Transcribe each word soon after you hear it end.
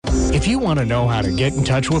If you want to know how to get in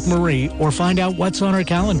touch with Marie or find out what's on her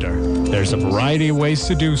calendar, there's a variety of ways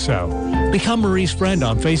to do so. Become Marie's friend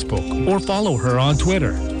on Facebook or follow her on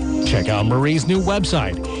Twitter. Check out Marie's new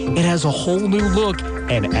website. It has a whole new look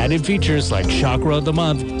and added features like Chakra of the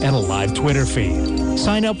Month and a live Twitter feed.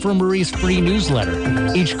 Sign up for Marie's free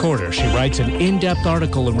newsletter. Each quarter, she writes an in-depth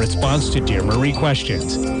article in response to Dear Marie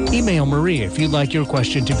questions. Email Marie if you'd like your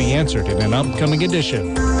question to be answered in an upcoming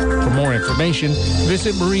edition. For more information,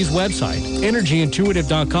 visit Marie's website,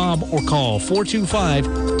 energyintuitive.com, or call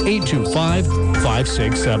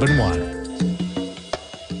 425-825-5671.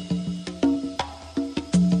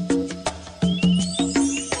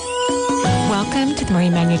 Welcome to the Marie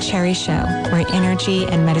Manuchehri Show, where energy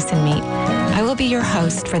and medicine meet. I will be your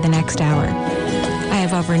host for the next hour. I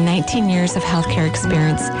have over 19 years of healthcare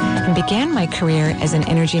experience and began my career as an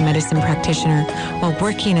energy medicine practitioner while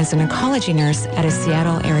working as an oncology nurse at a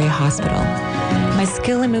Seattle area hospital. My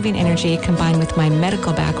skill in moving energy combined with my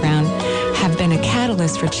medical background have been a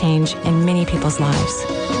catalyst for change in many people's lives.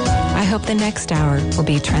 I hope the next hour will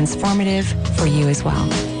be transformative for you as well.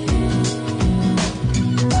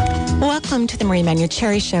 Welcome to the Marie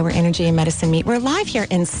Manuchehri Show, where energy and medicine meet. We're live here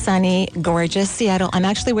in sunny, gorgeous Seattle. I'm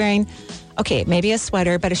actually wearing, maybe a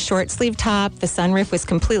sweater, but a short sleeve top. The sunroof was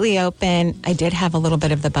completely open. I did have a little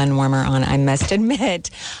bit of the bun warmer on, I must admit.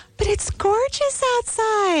 But it's gorgeous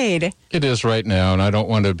outside. It is right now, and I don't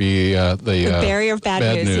want to be the barrier of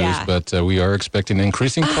bad news, yeah. But we are expecting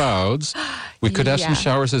increasing clouds. We could have some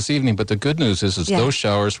showers this evening, but the good news is those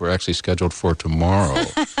showers were actually scheduled for tomorrow.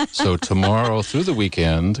 So tomorrow through the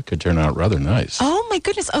weekend could turn out rather nice. Oh, my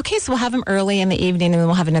goodness. Okay, so we'll have them early in the evening, and then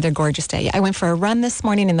we'll have another gorgeous day. I went for a run this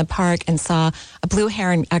morning in the park and saw a blue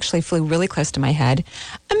heron actually flew really close to my head.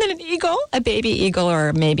 And then an eagle, a baby eagle,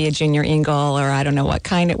 or maybe a junior eagle, or I don't know what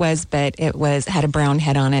kind it was, but it had a brown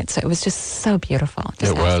head on it. So it was just so beautiful.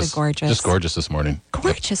 Just absolutely gorgeous. Just gorgeous this morning.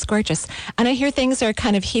 Gorgeous. And I hear things are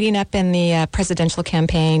kind of heating up in the presidential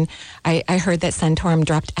campaign. I heard that Santorum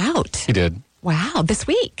dropped out. He did. Wow, this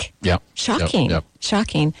week. Yeah. Shocking. Yep.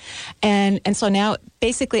 Shocking. And so now,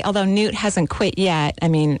 basically, although Newt hasn't quit yet, I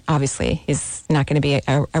mean, obviously, he's not going to be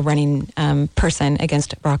a running person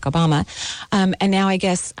against Barack Obama. And now I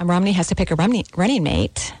guess Romney has to pick a running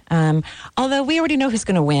mate. Although we already know who's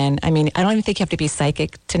going to win. I mean, I don't even think you have to be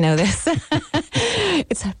psychic to know this.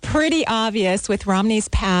 It's pretty obvious with Romney's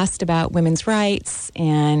past about women's rights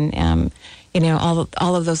and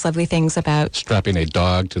all of those lovely things about strapping a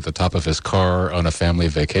dog to the top of his car on a family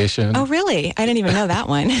vacation. Oh, really? I didn't even know that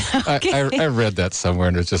one. Okay. I read that somewhere,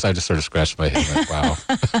 and I just sort of scratched my head. Like, wow,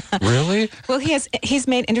 really? Well, he's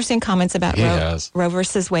made interesting comments about Roe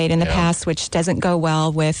versus Wade in the past, which doesn't go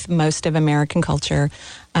well with most of American culture.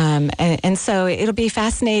 And so it'll be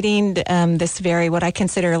fascinating. This what I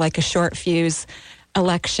consider like a short fuse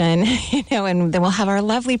election, and then we'll have our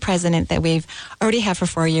lovely president that we've already had for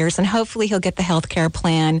 4 years, and hopefully he'll get the health care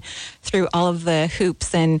plan through all of the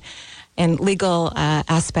hoops and legal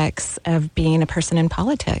aspects of being a person in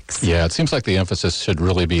politics. Yeah, it seems like the emphasis should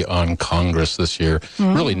really be on Congress this year.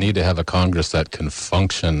 Mm-hmm. Really need to have a Congress that can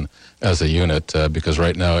function as a unit because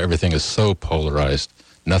right now everything is so polarized.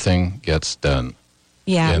 Nothing gets done.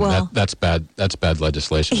 Yeah, and that's bad. That's bad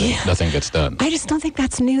legislation. Yeah. Nothing gets done. I just don't think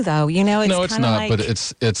that's new, though. It's no, it's not. But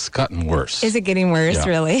it's gotten worse. Is it getting worse? Yeah.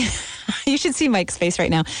 Really? You should see Mike's face right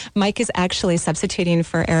now. Mike is actually substituting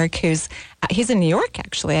for Eric, he's in New York,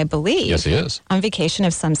 actually, I believe. Yes, he is. On vacation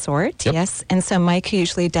of some sort. Yep. Yes, and so Mike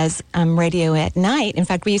usually does radio at night. In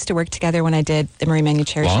fact, we used to work together when I did the Marie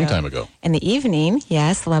Manuchehri Show. Long time ago. In the evening,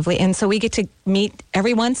 yes, lovely. And so we get to meet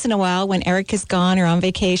every once in a while when Eric is gone or on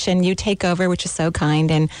vacation. You take over, which is so kind.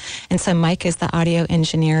 And so Mike is the audio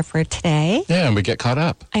engineer for today. Yeah, and we get caught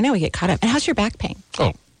up. I know, we get caught up. And how's your back pain?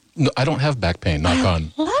 Oh, no, I don't have back pain, knock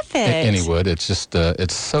on. Love it. Any wood. It's just,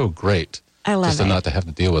 it's so great. I love it. Just not to have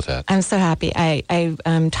to deal with that. I'm so happy. I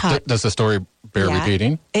taught. Does the story bear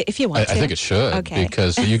repeating? If you want to. I think it should. Okay.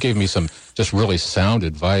 Because you gave me some just really sound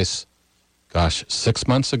advice, 6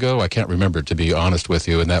 months ago. I can't remember, to be honest with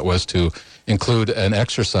you. And that was to include an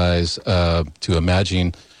exercise to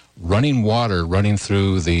imagine running water running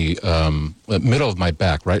through the middle of my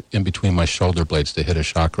back, right in between my shoulder blades to hit a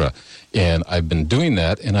chakra. And I've been doing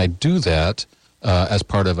that, and I do that as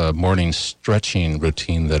part of a morning stretching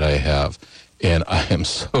routine that I have. And I am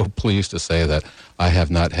so pleased to say that I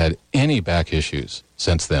have not had any back issues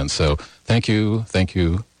since then. So thank you.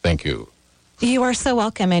 You are so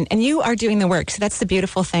welcome, and you are doing the work. So that's the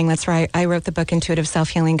beautiful thing. That's why I wrote the book Intuitive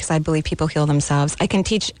Self-Healing, because I believe people heal themselves. I can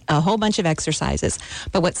teach a whole bunch of exercises,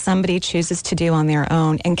 but what somebody chooses to do on their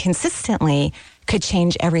own and consistently could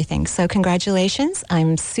change everything. So congratulations.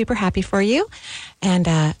 I'm super happy for you. And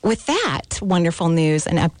with that wonderful news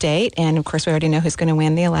and update, and of course we already know who's going to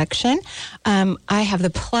win the election, I have the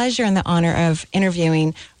pleasure and the honor of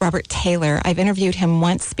interviewing Robert Taylor. I've interviewed him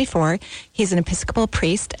once before. He's an Episcopal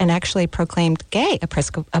priest and actually proclaimed gay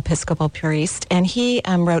Episcopal priest. And he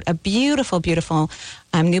wrote a beautiful, beautiful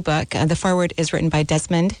new book. The foreword is written by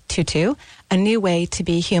Desmond Tutu, A New Way to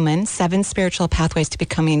Be Human, 7 Spiritual Pathways to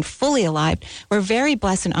Becoming Fully Alive. We're very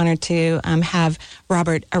blessed and honored to have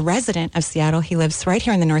Robert, a resident of Seattle. He lives right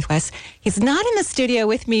here in the Northwest. He's not in the studio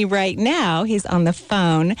with me right now. He's on the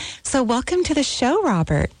phone. So welcome to the show,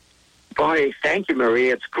 Robert. Boy, thank you, Marie.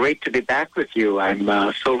 It's great to be back with you. I'm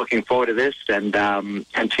so looking forward to this and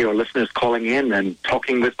to your listeners calling in and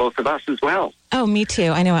talking with both of us as well. Oh, me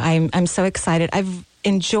too. I know. I'm so excited. I've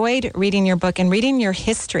enjoyed reading your book and reading your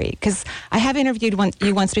history because I have interviewed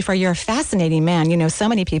you once before. You're a fascinating man. You know so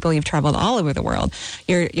many people. You've traveled all over the world.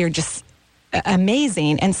 You're just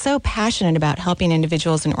amazing and so passionate about helping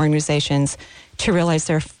individuals and organizations to realize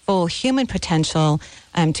their full human potential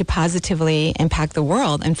to positively impact the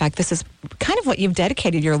world. In fact, this is kind of what you've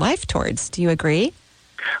dedicated your life towards. Do you agree?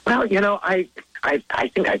 Well, I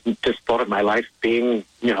think I just thought of my life being,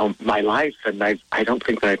 my life, and I don't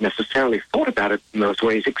think that I've necessarily thought about it in those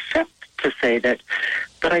ways, except to say that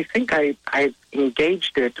I think I've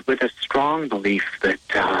engaged it with a strong belief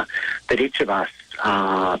that each of us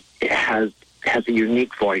has a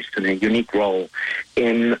unique voice and a unique role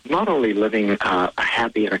in not only living a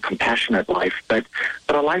happy and a compassionate life, but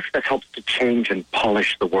a life that helps to change and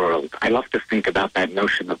polish the world. I love to think about that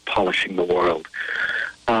notion of polishing the world.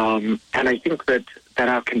 And I think that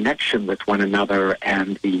our connection with one another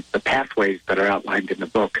and the pathways that are outlined in the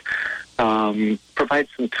book provide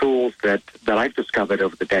some tools that I've discovered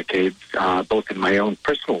over the decades, both in my own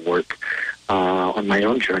personal work, on my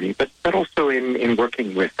own journey, but also in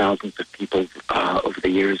working with thousands of people over the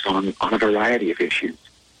years on a variety of issues.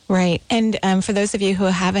 Right. And for those of you who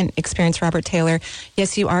haven't experienced Robert Taylor,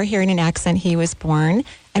 yes, you are hearing an accent. He was born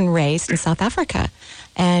and raised in South Africa.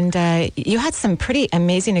 And you had some pretty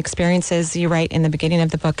amazing experiences. You write in the beginning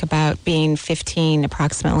of the book about being 15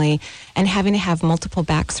 approximately and having to have multiple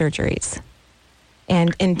back surgeries.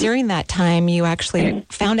 And during that time, you actually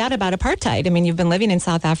found out about apartheid. I mean, you've been living in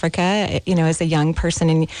South Africa, as a young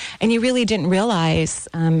person, and you really didn't realize,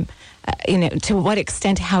 to what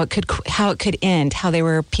extent how it could end. How there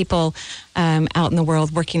were people out in the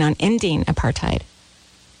world working on ending apartheid.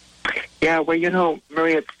 Yeah, well,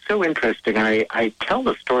 Maria, it's so interesting. I tell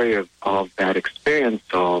the story of that experience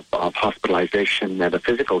of hospitalization and the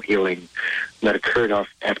physical healing that occurred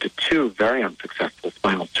after 2 very unsuccessful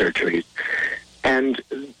spinal surgeries. And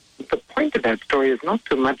the point of that story is not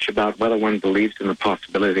so much about whether one believes in the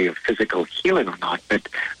possibility of physical healing or not, but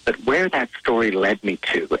where that story led me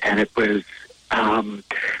to. And it was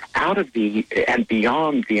out of and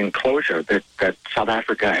beyond the enclosure that South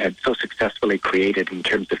Africa had so successfully created in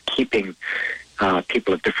terms of keeping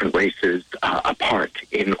people of different races apart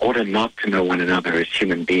in order not to know one another as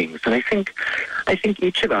human beings. And I think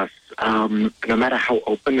each of us, no matter how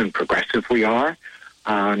open and progressive we are,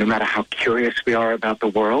 no matter how curious we are about the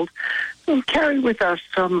world, we carry with us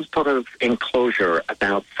some sort of enclosure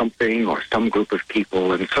about something or some group of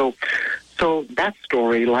people. And so that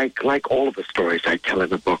story, like all of the stories I tell in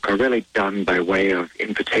the book, are really done by way of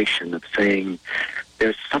invitation, of saying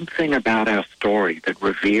there's something about our story that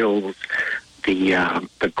reveals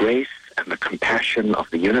the grace and the compassion of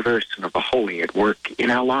the universe and of the holy at work in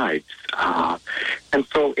our lives. And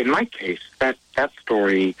so in my case, that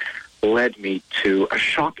story led me to a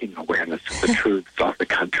shocking awareness of the truths of the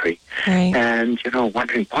country. Right. And,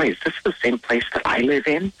 wondering, boy, is this the same place that I live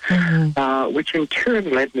in? Mm-hmm. Which in turn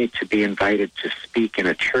led me to be invited to speak in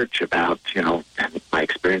a church about, my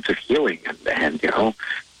experience of healing. And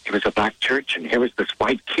it was a black church, and here was this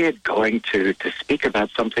white kid going to speak about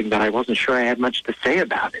something that I wasn't sure I had much to say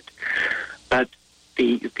about it. But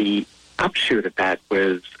the upshoot of that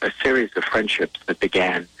was a series of friendships that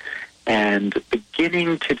began, and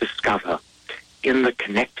beginning to discover in the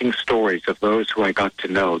connecting stories of those who I got to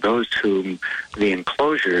know, those whom the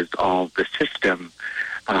enclosures of the system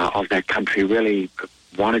of that country really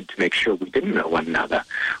wanted to make sure we didn't know one another,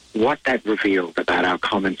 what that revealed about our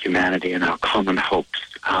common humanity and our common hopes,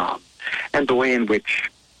 and the way in which,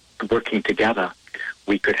 working together,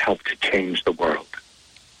 we could help to change the world.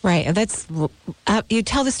 Right. That's you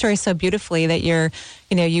tell the story so beautifully that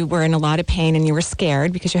you were in a lot of pain and you were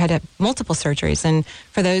scared because you had multiple surgeries. And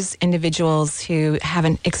for those individuals who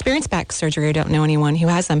haven't experienced back surgery or don't know anyone who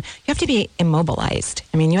has them, you have to be immobilized.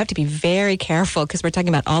 I mean, you have to be very careful because we're talking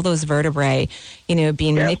about all those vertebrae,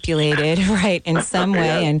 being manipulated, right, in some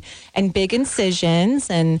way, and big incisions.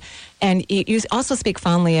 And And you also speak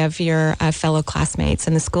fondly of your fellow classmates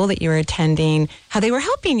and the school that you were attending, how they were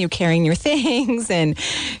helping you carrying your things and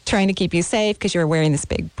trying to keep you safe because you were wearing this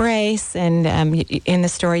big brace. And in the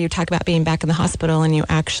story, you talk about being back in the hospital, and you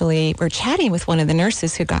actually were chatting with one of the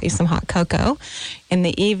nurses who got you some hot cocoa in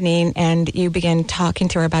the evening, and you began talking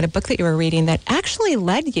to her about a book that you were reading that actually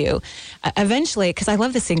led you eventually, because I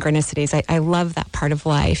love the synchronicities. I love that part of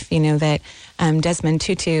life, that Desmond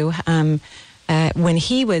Tutu, when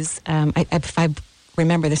he was, if I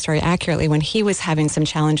remember the story accurately, when he was having some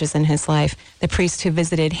challenges in his life, the priest who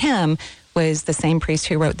visited him was the same priest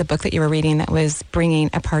who wrote the book that you were reading that was bringing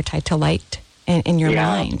apartheid to light in your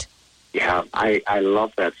mind. Yeah, I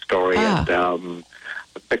love that story, and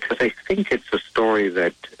because I think it's a story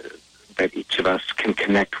that each of us can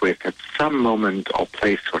connect with at some moment or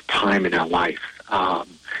place or time in our life,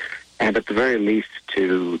 and at the very least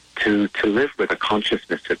to live with a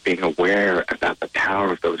consciousness of being aware about the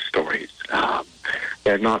power of those stories.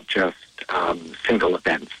 They're not just single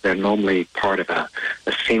events. They're normally part of a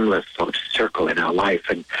seamless sort of circle in our life.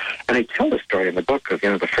 And I tell the story in the book of,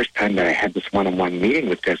 the first time that I had this one-on-one meeting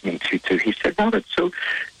with Desmond Tutu. He said, Robert, so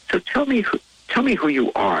tell me who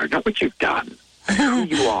you are, not what you've done. Who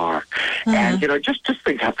you are. And, just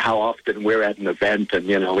think of how often we're at an event and,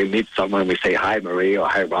 we meet someone and we say, hi, Marie, or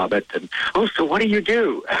hi, Robert, and, so what do you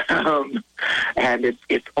do? And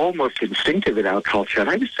it's almost instinctive in our culture. And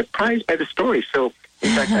I was surprised by the story. So,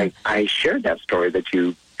 in fact, I shared that story that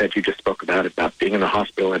you just spoke about being in the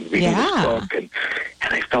hospital and reading this book. And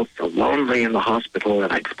I felt so lonely in the hospital,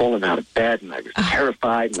 and I'd fallen out of bed, and I was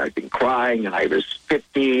terrified, and I'd been crying, and I was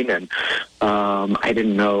 15, and I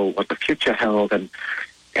didn't know what the future held. And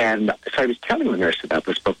so I was telling the nurse about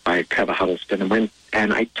this book by Trevor Huddleston,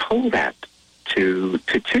 and I told that to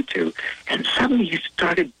Tutu, and suddenly he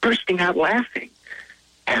started bursting out laughing.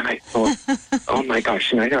 And I thought, oh my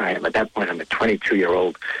gosh, here I am. At that point, I'm a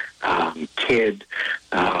 22-year-old kid,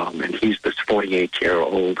 and he's this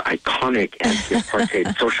 48-year-old iconic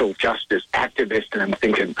anti-apartheid social justice activist, and I'm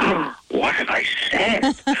thinking, what have I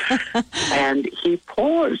said? And he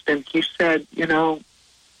paused, and he said,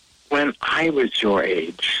 when I was your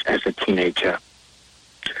age as a teenager,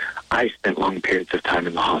 I spent long periods of time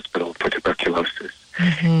in the hospital for tuberculosis.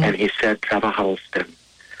 Mm-hmm. And he said, Trevor Huddleston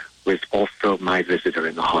was also my visitor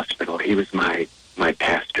in the hospital. He was my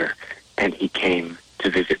pastor, and he came to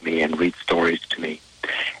visit me and read stories to me.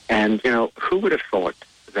 And, who would have thought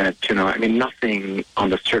that, nothing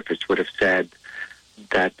on the surface would have said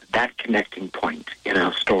that connecting point in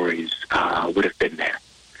our stories would have been there.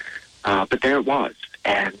 But there it was.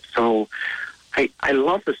 And so I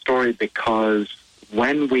love the story because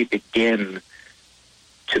when we begin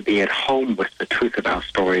to be at home with the truth of our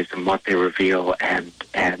stories and what they reveal and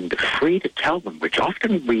free to tell them, which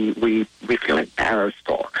often we feel embarrassed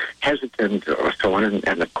or hesitant or so on,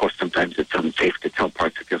 and of course sometimes it's unsafe to tell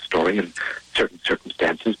parts of your story in certain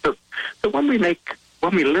circumstances, but when we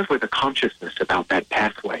live with a consciousness about that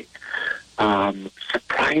pathway,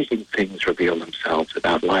 surprising things reveal themselves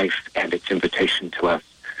about life and its invitation to us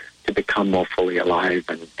to become more fully alive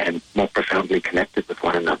and more profoundly connected with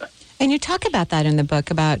one another. And you talk about that in the book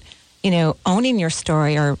about, owning your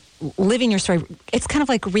story or living your story. It's kind of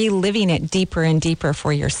like reliving it deeper and deeper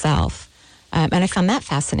for yourself. And I found that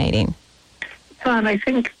fascinating. Yeah, and I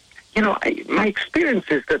think, my experience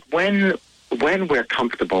is that when we're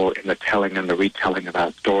comfortable in the telling and the retelling of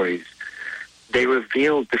our stories, they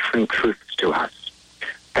reveal different truths to us.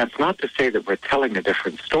 That's not to say that we're telling a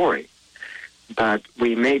different story, but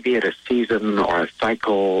we may be at a season or a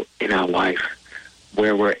cycle in our life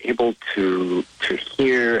where we're able to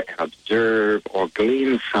hear and observe or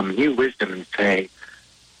glean some new wisdom and say,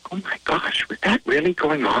 oh my gosh, was that really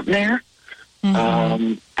going on there?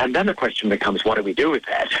 Mm-hmm. And then the question becomes, what do we do with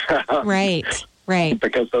that? Right.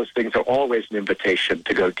 Because those things are always an invitation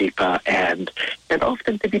to go deeper and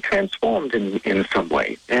often to be transformed in some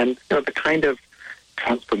way. And the kind of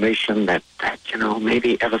transformation that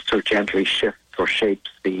maybe ever so gently shifts or shapes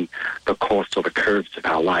the course or the curves of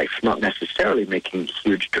our life, not necessarily making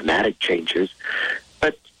huge dramatic changes,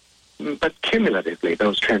 but cumulatively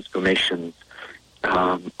those transformations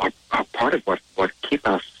are part of what keep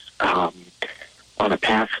us on a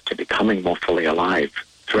path to becoming more fully alive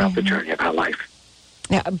throughout the journey of our life.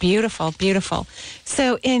 Yeah, beautiful, beautiful.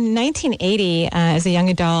 So in 1980, as a young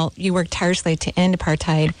adult, you worked tirelessly to end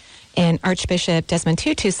apartheid, and Archbishop Desmond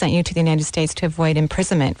Tutu sent you to the United States to avoid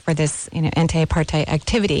imprisonment for this, anti-apartheid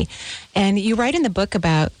activity. And you write in the book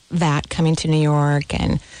about that, coming to New York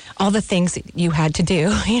and all the things that you had to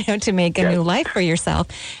do, to make a new life for yourself.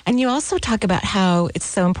 And you also talk about how it's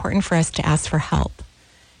so important for us to ask for help.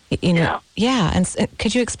 You know, yeah. And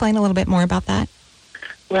could you explain a little bit more about that?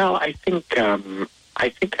 Well, I think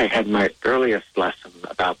I had my earliest lesson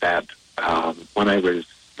about that when I was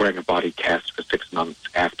wearing a body cast for 6 months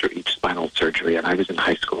after each spinal surgery, and I was in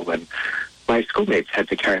high school, and my schoolmates had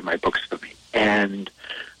to carry my books for me. And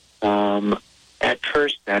at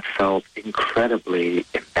first, that felt incredibly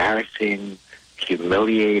embarrassing,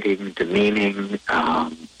 humiliating, demeaning.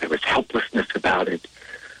 There was helplessness about it.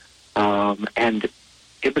 And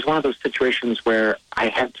it was one of those situations where I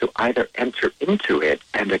had to either enter into it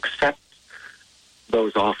and accept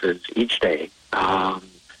those offers each day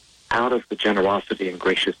out of the generosity and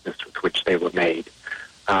graciousness with which they were made,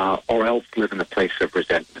 or else live in a place of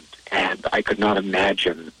resentment. And I could not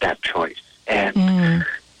imagine that choice. And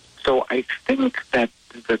so I think that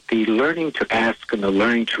the learning to ask and the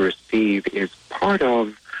learning to receive is part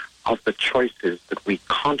of the choices that we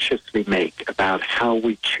consciously make about how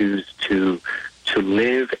we choose to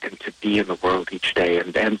live and to be in the world each day.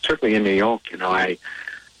 And certainly in New York, you know, I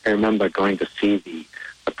remember going to see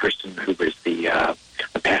the person who was the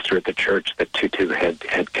pastor at the church that Tutu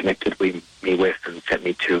had connected me with and sent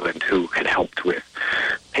me to, and who had helped with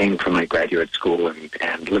paying for my graduate school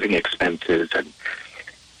and living expenses.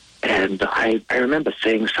 And I remember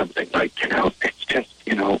saying something like, you know, it's just,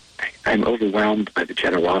 you know, I'm overwhelmed by the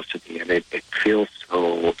generosity, and it feels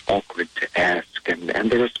so awkward to ask.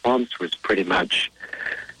 And the response was pretty much,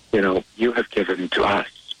 you know, you have given to us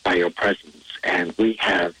by your presence, and we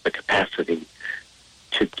have the capacity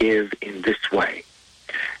to give in this way.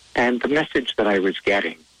 And the message that I was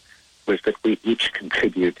getting was that we each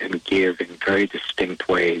contribute and give in very distinct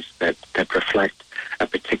ways that reflect a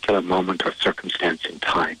particular moment or circumstance in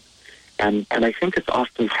time. And I think it's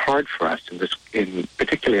often hard for us,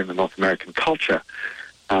 particularly in the North American culture,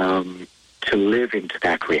 to live into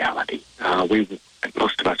that reality.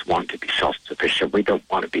 Most of us want to be self-sufficient. We don't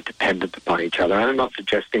want to be dependent upon each other. I'm not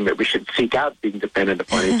suggesting that we should seek out being dependent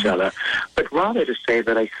upon each other, but rather to say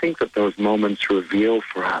that I think that those moments reveal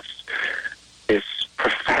for us this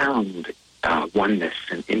profound oneness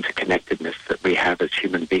and interconnectedness that we have as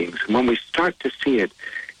human beings. And when we start to see it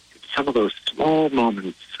in some of those small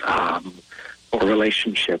moments or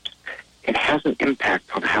relationships, it has an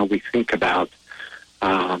impact on how we think about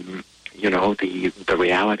you know, the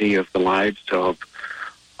reality of the lives of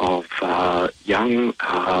young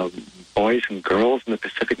boys and girls in the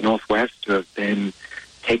Pacific Northwest who have been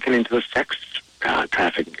taken into the sex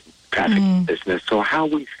trafficking business, or how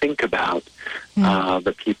we think about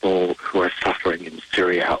the people who are suffering in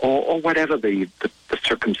Syria, or whatever the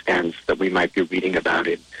circumstance that we might be reading about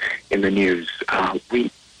in the news.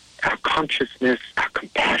 Our consciousness, our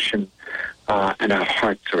compassion, and our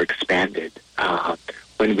hearts are expanded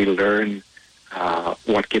when we learn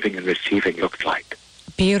what giving and receiving looks like.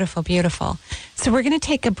 Beautiful, beautiful. So we're going to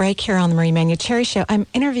take a break here on the Marie Manuchehri Show. I'm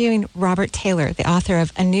interviewing Robert Taylor, the author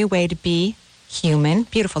of A New Way to Be Human.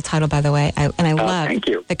 Beautiful title, by the way. I love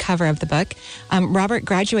the cover of the book. Robert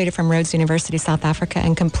graduated from Rhodes University, South Africa,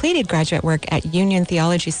 and completed graduate work at Union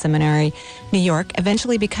Theology Seminary, New York,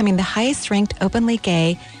 eventually becoming the highest-ranked openly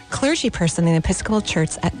gay clergy person in the Episcopal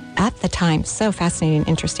Church at the time. So fascinating and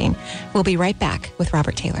interesting. We'll be right back with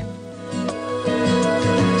Robert Taylor.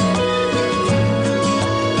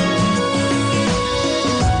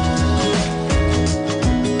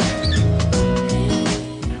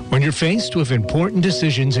 When you're faced with important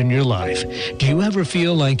decisions in your life, do you ever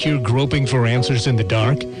feel like you're groping for answers in the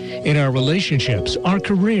dark? In our relationships, our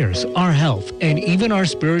careers, our health, and even our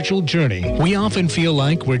spiritual journey, we often feel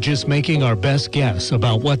like we're just making our best guess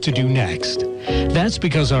about what to do next. That's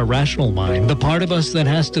because our rational mind, the part of us that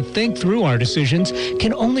has to think through our decisions,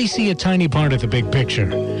 can only see a tiny part of the big picture.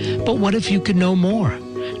 But what if you could know more?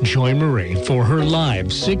 Join Marie for her live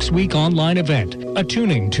 6-week online event,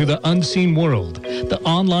 Attuning to the Unseen World. The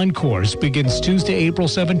online course begins Tuesday, April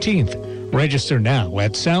 17th. Register now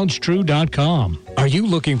at SoundsTrue.com. Are you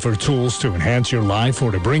looking for tools to enhance your life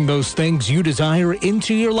or to bring those things you desire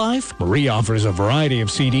into your life? Marie offers a variety of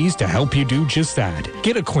CDs to help you do just that.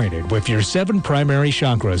 Get acquainted with your 7 primary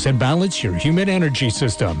chakras and balance your human energy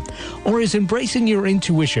system. Or is embracing your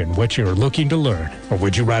intuition what you're looking to learn? Or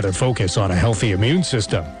would you rather focus on a healthy immune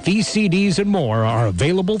system? These CDs and more are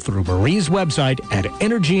available through Marie's website at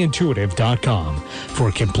energyintuitive.com. For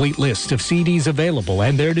a complete list of CDs available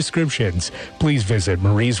and their descriptions, please visit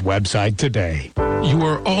Marie's website today. You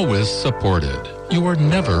are always supported. You are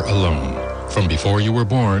never alone. From before you were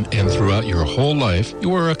born and throughout your whole life,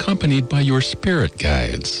 you are accompanied by your spirit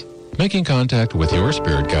guides. Making contact with your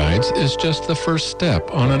spirit guides is just the first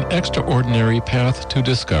step on an extraordinary path to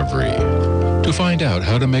discovery. To find out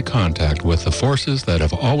how to make contact with the forces that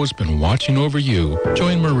have always been watching over you,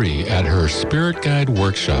 join Marie at her Spirit Guide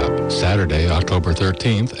Workshop, Saturday, October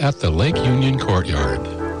 13th at the Lake Union Courtyard.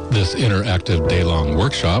 This interactive day-long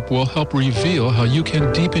workshop will help reveal how you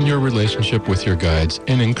can deepen your relationship with your guides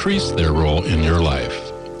and increase their role in your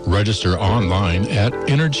life. Register online at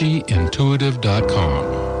energyintuitive.com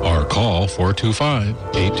or call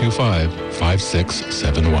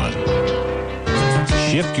 425-825-5671.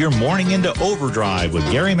 Shift your morning into overdrive with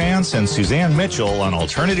Gary Mance and Suzanne Mitchell on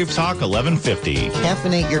Alternative Talk 1150.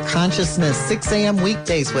 Caffeinate your consciousness 6 a.m.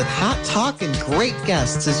 weekdays with hot talk and great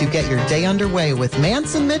guests as you get your day underway with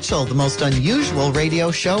Mance and Mitchell, the most unusual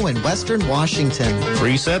radio show in Western Washington.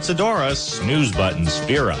 Presets adore us, snooze buttons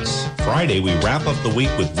fear us. Friday, we wrap up the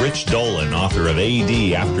week with Rich Dolan, author of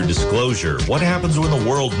AD After Disclosure. What happens when the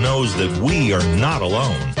world knows that we are not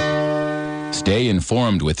alone? Stay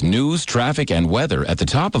informed with news, traffic, and weather at the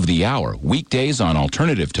top of the hour, weekdays on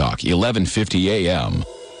Alternative Talk, 1150 a.m.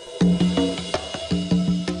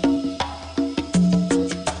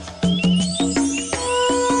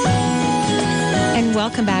 And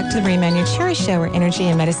welcome back to the Marie Manuchehri Show, where energy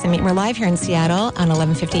and medicine meet. We're live here in Seattle on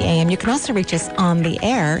 1150 a.m. You can also reach us on the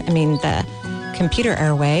air, the computer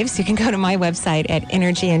airwaves. You can go to my website at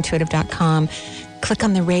energyintuitive.com. Click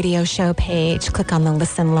on the radio show page, click on the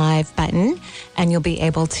Listen Live button, and you'll be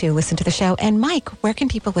able to listen to the show. And Mike, where can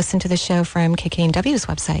people listen to the show from KKNW's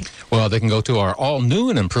website? Well, they can go to our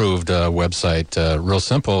all-new and improved website. Real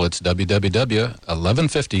simple. It's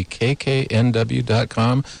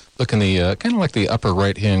www.1150kknw.com. Look in the, kind of like the upper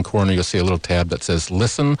right-hand corner, you'll see a little tab that says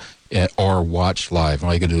Listen or Watch Live.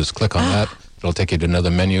 All you can do is click on that. It'll take you to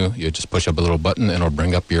another menu. You just push up a little button, and it'll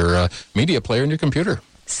bring up your media player in your computer.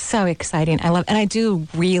 So exciting. And I do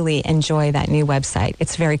really enjoy that new website.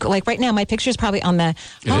 It's very cool. Like right now, my picture's probably on the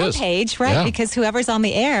homepage, right? Yeah. Because whoever's on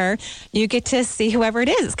the air, you get to see whoever it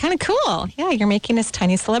is. It's kind of cool. Yeah, you're making us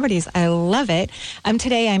tiny celebrities. I love it.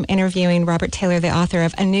 Today I'm interviewing Robert Taylor, the author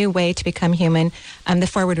of A New Way to Become Human. The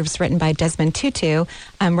foreword was written by Desmond Tutu.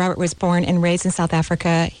 Robert was born and raised in South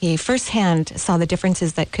Africa. He firsthand saw the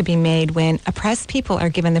differences that could be made when oppressed people are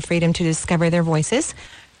given the freedom to discover their voices,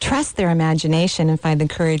 trust their imagination, and find the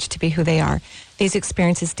courage to be who they are. These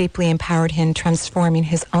experiences deeply empowered him, transforming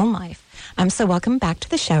his own life. So welcome back to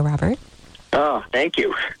the show, Robert. Oh, thank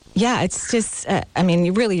you. Yeah, it's just,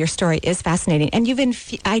 really your story is fascinating. And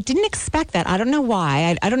I didn't expect that. I don't know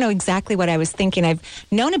why. I don't know exactly what I was thinking. I've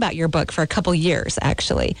known about your book for a couple years,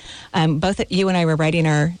 actually. Both you and I were writing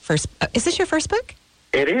our first, is this your first book?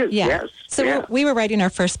 It is, yeah. Yes. So we were writing our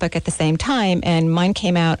first book at the same time, and mine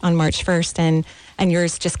came out on March 1st, and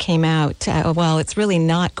yours just came out. It's really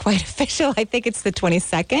not quite official. I think it's the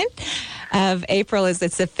 22nd of April is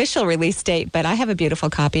its official release date, but I have a beautiful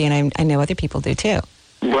copy, and I know other people do too.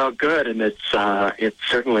 Well, good, and it's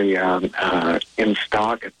certainly in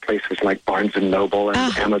stock at places like Barnes & Noble and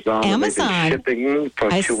Amazon. Amazon. They've been shipping for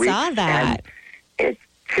 2 weeks. I saw that. And it's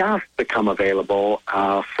just become available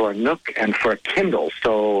for a Nook and for a Kindle.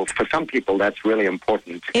 So for some people, that's really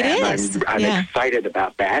important. It and is. I'm excited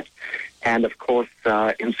about that. And of course,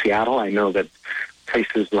 in Seattle, I know that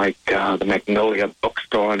places like the Magnolia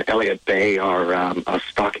Bookstore and Elliott Bay are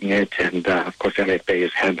stocking it. And of course, Elliott Bay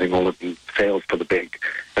is handling all of the sales for the big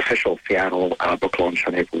official Seattle book launch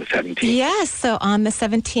on April the 17th. Yes. So on the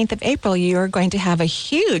 17th of April, you're going to have a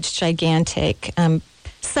huge, gigantic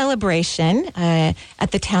celebration at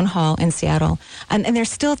the Town Hall in Seattle. And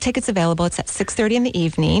there's still tickets available. It's at 6:30 in the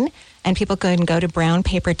evening. And people can go to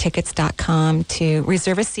brownpapertickets.com to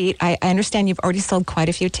reserve a seat. I understand you've already sold quite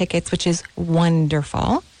a few tickets, which is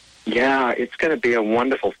wonderful. Yeah, it's going to be a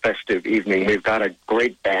wonderful festive evening. We've got a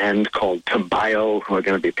great band called Tumbayo who are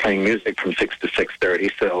going to be playing music from 6 to 6:30.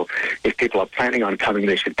 So if people are planning on coming,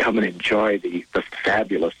 they should come and enjoy the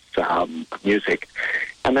fabulous music.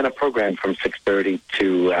 And then a program from 6:30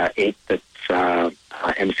 to 8 that's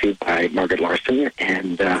emceed by Margaret Larson.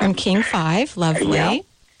 And from King 5, lovely. Yeah.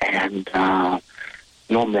 And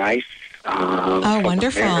Norm Rice from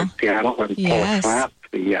wonderful. Seattle, and Paula Clapp,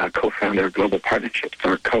 the co-founder of Global Partnerships,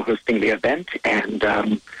 are co-hosting the event. And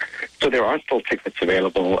so there are still tickets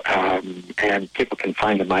available, and people can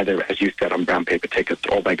find them either, as you said, on Brown Paper Tickets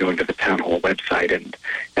or by going to the Town Hall website.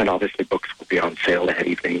 And obviously books will be on sale that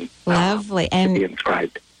evening. Lovely. And be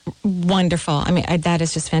inscribed. Wonderful. That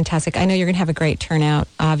is just fantastic. I know you're going to have a great turnout,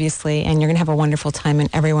 obviously, and you're going to have a wonderful time, and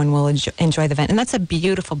everyone will enjoy the event. And that's a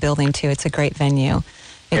beautiful building, too. It's a great venue.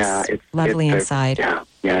 It's lovely inside.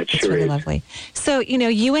 It's sure really is. Lovely. So,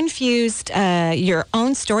 you infused your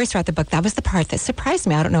own stories throughout the book. That was the part that surprised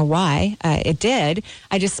me. I don't know why it did.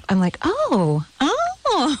 I'm like,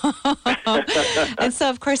 Oh. And so,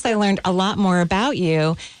 of course, I learned a lot more about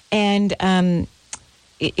you. And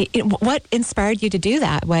what inspired you to do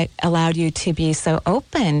that? What allowed you to be so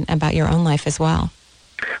open about your own life as well?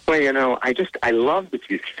 Well, I love that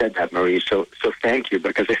you said that, Marie. So thank you,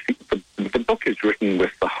 because I think the book is written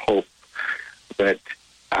with the hope that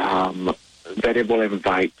it will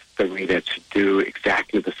invite the reader to do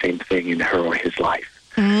exactly the same thing in her or his life.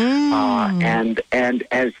 And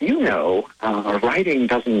as you know, writing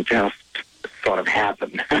doesn't just sort of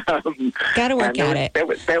happen. Got to work at it.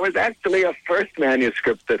 There was actually a first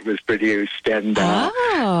manuscript that was produced, and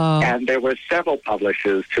there were several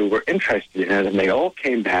publishers who were interested in it, and they all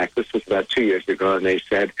came back. This was about 2 years ago, and they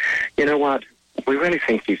said, you know what? We really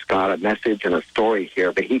think he's got a message and a story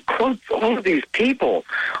here, but he quotes all of these people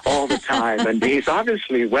all the time, and he's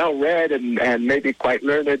obviously well-read and maybe quite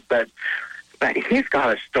learned, but he's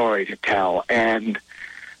got a story to tell, and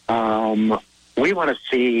we want to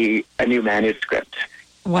see a new manuscript.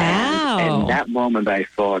 Wow. And in that moment I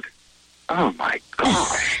thought, oh my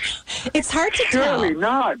gosh. It's hard to tell. Surely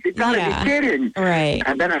not. You got to be kidding. Right.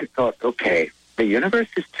 And then I thought, okay, the universe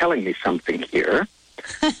is telling me something here.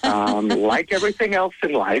 Like everything else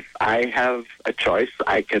in life, I have a choice.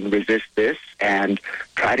 I can resist this and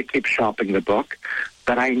try to keep shopping the book.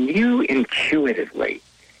 But I knew intuitively,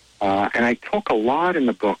 and I talk a lot in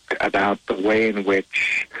the book about the way in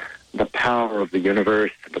which the power of the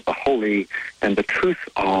universe, the holy, and the truth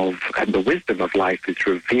of, and the wisdom of life is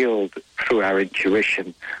revealed through our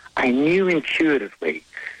intuition. I knew intuitively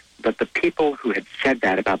that the people who had said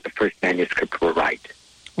that about the first manuscript were right.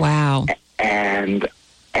 Wow. And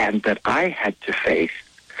that I had to face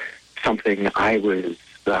something I was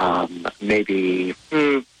maybe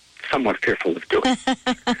somewhat fearful of doing.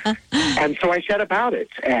 And so I said about it.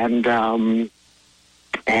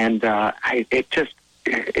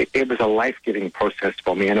 It was a life-giving process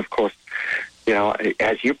for me. And of course, you know,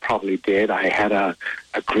 as you probably did, I had a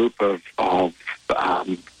group of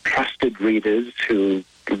trusted readers who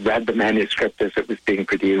read the manuscript as it was being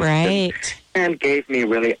produced, right, and gave me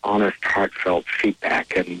really honest, heartfelt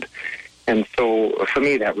feedback. And so for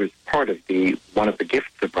me, that was part of one of the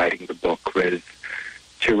gifts of writing the book, was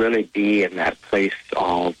to really be in that place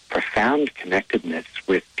of profound connectedness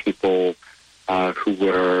with people who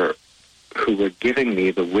were giving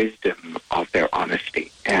me the wisdom of their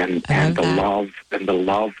honesty and the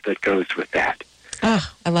love that goes with that.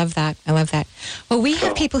 Oh, I love that. I love that. Well, we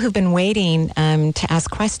have people who've been waiting to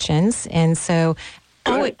ask questions, and so,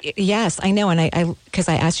 yes, I know, and because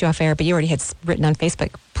I asked you off air, but you already had written on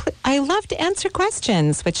Facebook. I love to answer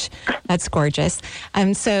questions, which that's gorgeous.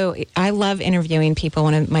 So I love interviewing people.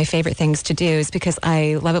 One of my favorite things to do is because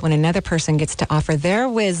I love it when another person gets to offer their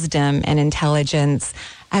wisdom and intelligence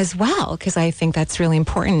as well, because I think that's really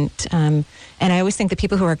important. And I always think the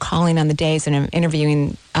people who are calling on the days and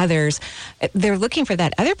interviewing others, they're looking for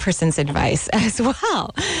that other person's advice as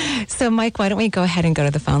well. So, Mike, why don't we go ahead and go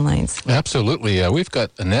to the phone lines? Absolutely. We've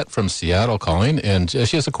got Annette from Seattle calling, and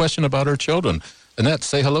she has a question about her children. Annette,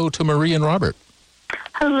 say hello to Marie and Robert.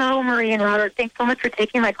 Hello, Marie and Robert. Thanks so much for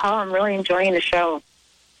taking my call. I'm really enjoying the show.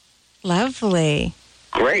 Lovely.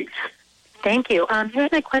 Great. Thank you.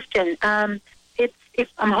 Here's my question.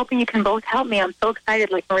 I'm hoping you can both help me. I'm so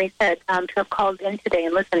excited, like Marie said, to have called in today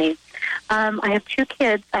and listening. I have two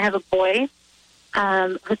kids. I have a boy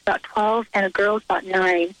who's about 12 and a girl who's about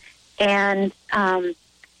 9. And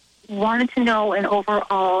wanted to know an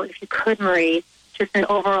overall, if you could, Marie, just an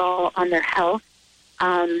overall on their health.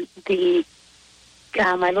 My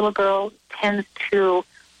little girl tends to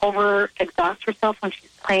over-exhaust herself when she's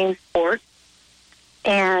playing sports.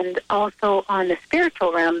 And also on the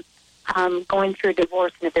spiritual realm, going through a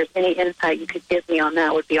divorce, and if there's any insight you could give me on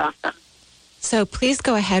that would be awesome. So please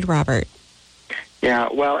go ahead, Robert. Yeah,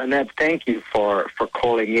 well, Annette, thank you for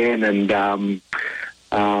calling in. And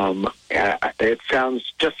it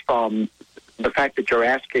sounds, just from the fact that you're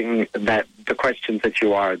asking that the questions that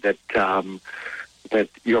you are, that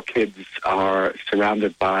your kids are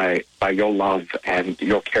surrounded by your love and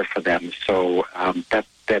your care for them. So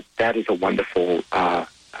that is a wonderful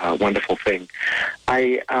wonderful thing.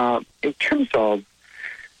 In terms of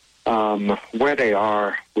where they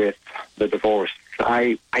are with the divorce,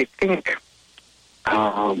 I think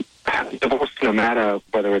divorce, no matter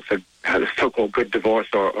whether it's a so-called good divorce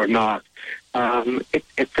or not,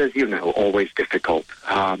 it's, as you know, always difficult.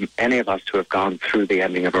 Any of us who have gone through the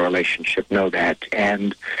ending of a relationship know that.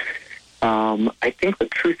 And I think the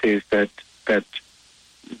truth is that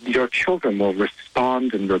your children will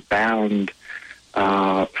respond and rebound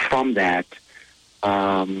from that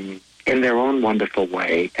in their own wonderful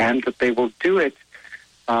way, and that they will do it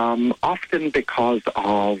often because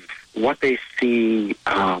of what they see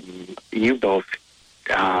you both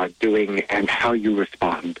doing and how you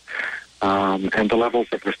respond, and the levels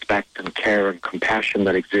of respect and care and compassion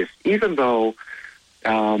that exist, even though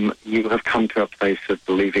you have come to a place of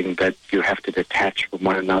believing that you have to detach from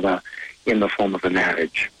one another in the form of a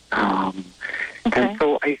marriage. And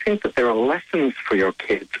so I think that there are lessons for your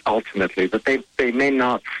kids, ultimately, that they may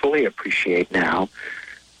not fully appreciate now,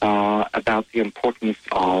 about the importance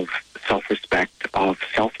of self-respect, of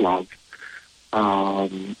self-love,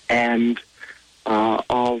 and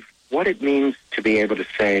of what it means to be able to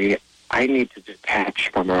say, I need to detach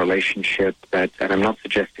from a relationship that, and I'm not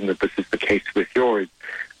suggesting that this is the case with yours,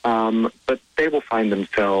 but they will find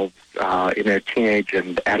themselves in their teenage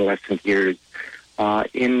and adolescent years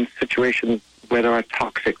in situations where there are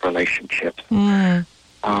toxic relationships.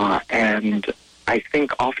 And I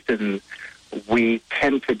think often we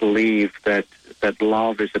tend to believe that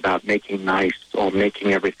love is about making nice or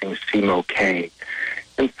making everything seem okay.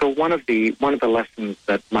 And so one of the lessons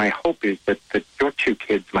that my hope is that your two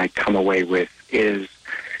kids might come away with is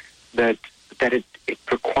that it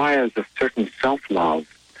requires a certain self-love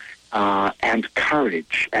and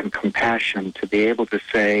courage and compassion to be able to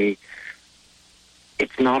say,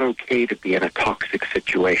 it's not okay to be in a toxic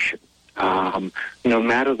situation. No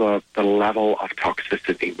matter the level of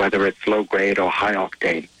toxicity, whether it's low grade or high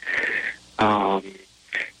octane.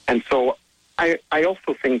 And so I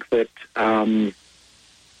also think that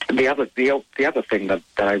the other thing that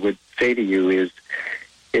I would say to you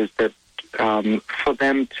is that for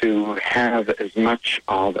them to have as much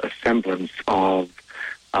of a semblance of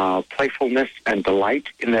playfulness and delight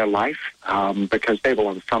in their life, because they will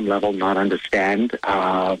on some level not understand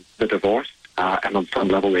the divorce, and on some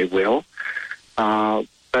level they will.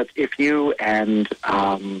 But if you and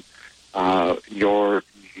the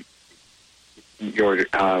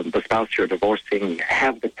spouse you're divorcing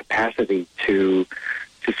have the capacity to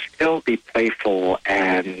still be playful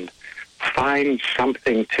and find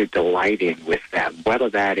something to delight in with them, whether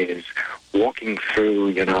that is walking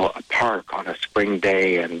through, a park on a spring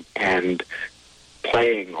day and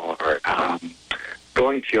playing, or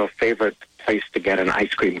going to your favorite place to get an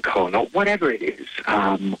ice cream cone, or whatever it is,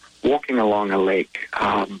 walking along a lake,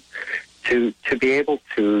 to be able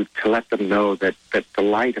to let them know that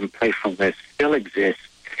delight and playfulness still exists,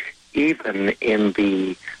 even in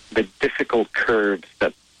the difficult curves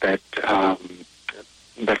that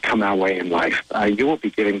come our way in life. You will be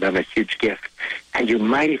giving them a huge gift, and you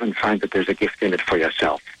might even find that there's a gift in it for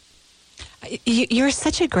yourself. You're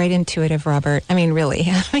such a great intuitive, Robert. I mean, really.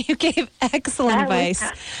 You gave excellent advice.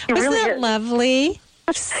 Wasn't that lovely?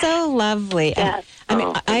 So lovely. Yes.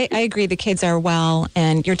 I agree. The kids are well,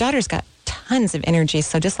 and your daughter's got tons of energy,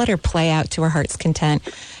 so just let her play out to her heart's content.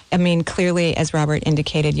 I mean, clearly, as Robert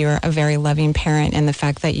indicated, you're a very loving parent, and the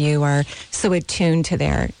fact that you are so attuned to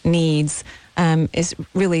their needs is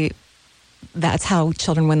really, that's how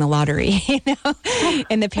children win the lottery,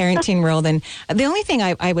 in the parenting world. And the only thing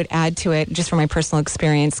I would add to it, just from my personal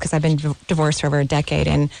experience, because I've been divorced for over a decade,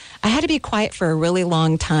 and I had to be quiet for a really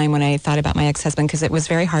long time when I thought about my ex-husband, because it was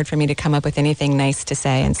very hard for me to come up with anything nice to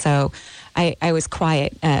say. And so I was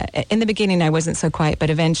quiet. In the beginning, I wasn't so quiet, but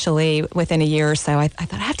eventually, within a year or so, I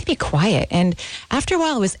thought I have to be quiet. And after a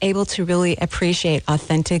while, I was able to really appreciate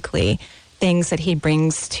authentically things that he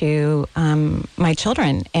brings to my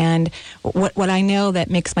children. And what I know that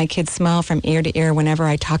makes my kids smile from ear to ear whenever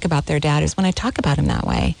I talk about their dad is when I talk about him that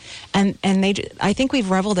way. And I think we've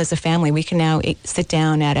reveled as a family. We can now sit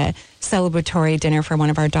down at a celebratory dinner for one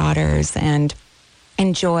of our daughters and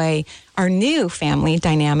enjoy our new family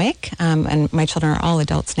dynamic. And my children are all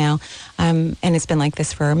adults now. And it's been like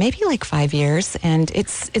this for maybe like 5 years. And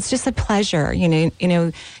it's just a pleasure,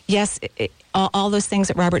 yes, all those things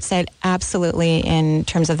that Robert said, absolutely, in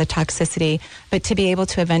terms of the toxicity, but to be able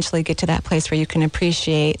to eventually get to that place where you can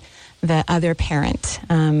appreciate the other parent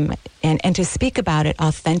and to speak about it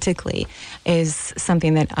authentically is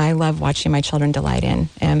something that I love watching my children delight in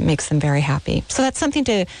and makes them very happy. So that's something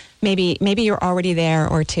to maybe you're already there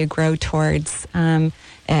or to grow towards.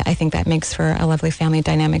 I think that makes for a lovely family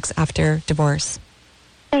dynamics after divorce.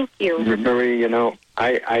 Thank you. Marie,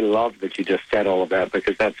 I love that you just said all of that,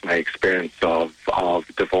 because that's my experience of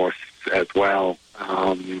divorce as well,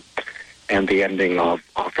 and the ending of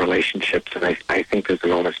relationships. And I think there's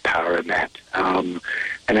enormous power in that. And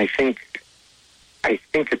I think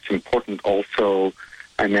it's important also,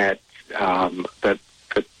 Annette, that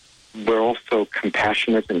we're also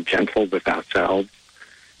compassionate and gentle with ourselves,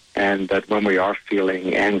 and that when we are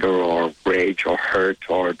feeling anger or rage or hurt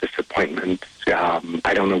or disappointment,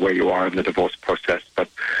 I don't know where you are in the divorce process, but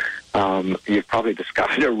you've probably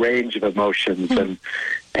discovered a range of emotions,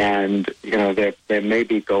 and you know there may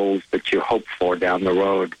be goals that you hope for down the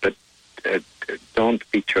road, but don't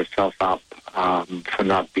beat yourself up for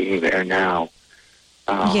not being there now.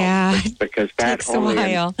 it Because that takes a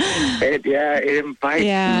while. It invites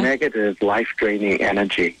negative, life-draining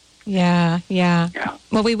energy. Yeah.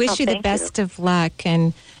 Well, we wish you the best of luck,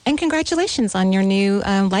 and congratulations on your new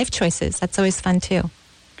life choices. That's always fun, too.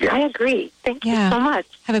 Yeah. I agree. Thank you so much.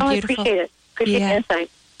 Have a beautiful... I appreciate it. Good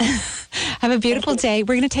insight. Have a beautiful day.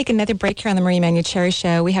 We're going to take another break here on the Marie Manuchehri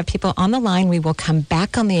Show. We have people on the line. We will come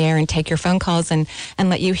back on the air and take your phone calls and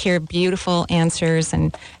let you hear beautiful answers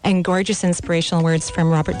and gorgeous inspirational words from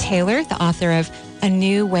Robert Taylor, the author of A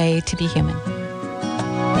New Way to Be Human.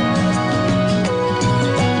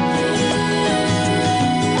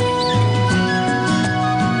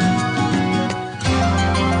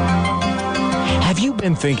 Have you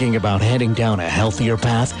been thinking about heading down a healthier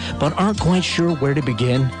path, but aren't quite sure where to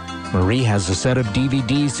begin? Marie has a set of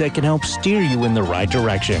DVDs that can help steer you in the right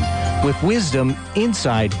direction, with wisdom,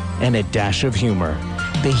 insight, and a dash of humor.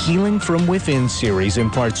 The Healing from Within series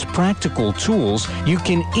imparts practical tools you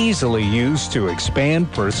can easily use to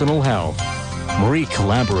expand personal health. Marie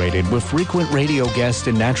collaborated with frequent radio guest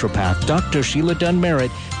and naturopath Dr. Sheila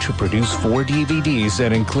Dunn-Merritt to produce 4 DVDs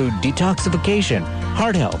that include detoxification,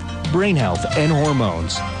 heart health, brain health, and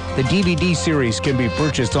hormones. The DVD series can be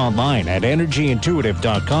purchased online at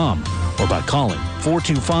energyintuitive.com or by calling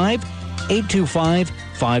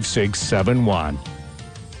 425-825-5671.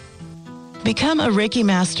 Become a Reiki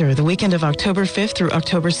Master the weekend of October 5th through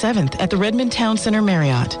October 7th at the Redmond Town Center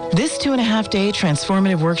Marriott. This 2.5-day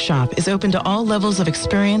transformative workshop is open to all levels of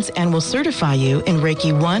experience and will certify you in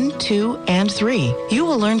Reiki 1, 2, and 3. You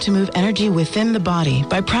will learn to move energy within the body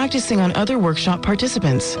by practicing on other workshop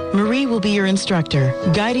participants. Marie will be your instructor,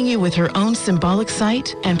 guiding you with her own symbolic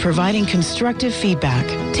sight and providing constructive feedback.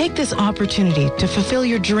 Take this opportunity to fulfill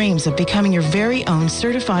your dreams of becoming your very own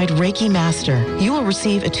certified Reiki Master. You will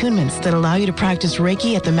receive attunements that allow you to practice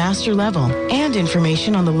Reiki at the master level and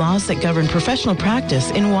information on the laws that govern professional practice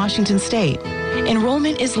in Washington State.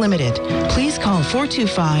 Enrollment is limited. Please call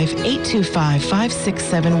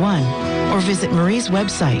 425-825-5671 or visit Marie's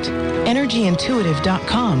website,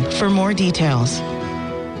 energyintuitive.com, for more details.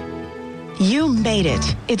 You made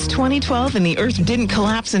it. It's 2012 and the Earth didn't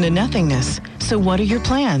collapse into nothingness. So what are your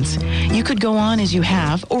plans? You could go on as you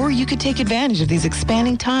have, or you could take advantage of these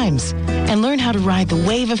expanding times and learn how to ride the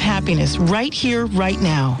wave of happiness right here, right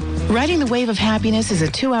now. Riding the Wave of Happiness is a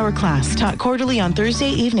 2-hour class taught quarterly on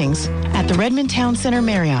Thursday evenings at the Redmond Town Center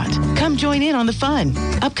Marriott. Come join in on the fun.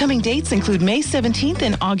 Upcoming dates include May 17th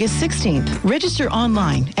and August 16th. Register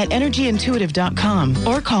online at energyintuitive.com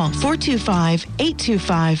or call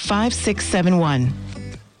 425-825-5671.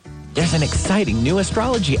 There's an exciting new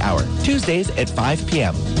astrology hour, Tuesdays at 5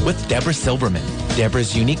 p.m. with Deborah Silverman.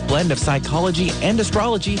 Deborah's unique blend of psychology and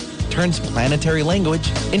astrology turns planetary language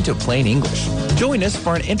into plain English. Join us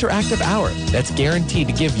for an interactive hour that's guaranteed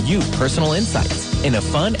to give you personal insights in a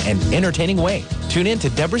fun and entertaining way. Tune in to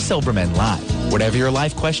Deborah Silverman live. Whatever your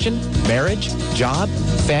life question, marriage, job,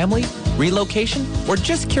 family, relocation, or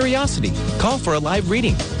just curiosity, call for a live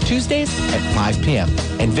reading Tuesdays at 5 p.m.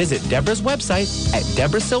 and visit Deborah's website at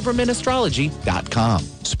deborahsilvermanastrology.com.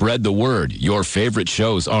 Spread the word. Your favorite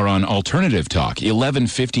shows are on Alternative Talk,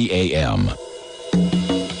 1150 a.m.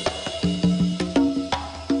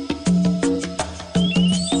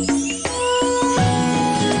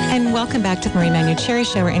 Welcome back to the Marie Manuchehri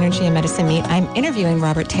Show, where energy and medicine meet. I'm interviewing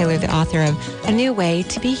Robert Taylor, the author of A New Way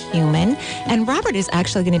to Be Human. And Robert is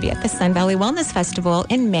actually going to be at the Sun Valley Wellness Festival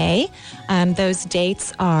in May. Those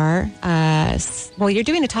dates are, you're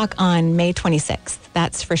doing a talk on May 26th.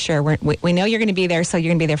 That's for sure. We know you're going to be there, so you're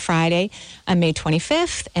going to be there Friday on May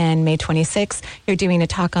 25th and May 26th. You're doing a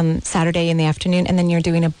talk on Saturday in the afternoon, and then you're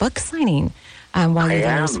doing a book signing while you're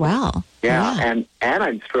there as well. Yeah, and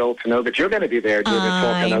I'm thrilled to know that you're going to be there doing a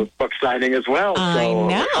talk and a book signing as well. I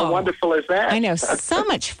know. How wonderful is that? I know. So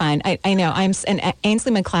much fun. I know. And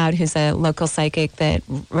Ainsley McLeod, who's a local psychic that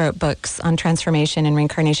wrote books on transformation and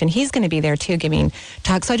reincarnation, he's going to be there too giving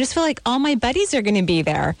talks. So I just feel like all my buddies are going to be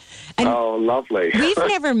there. And oh, lovely. We've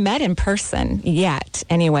never met in person yet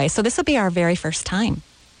anyway. So this will be our very first time.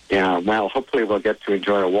 Yeah, well, hopefully we'll get to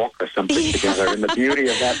enjoy a walk or something together in the beauty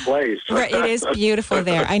of that place. Right, it is beautiful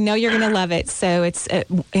there. I know you're going to love it. So it's,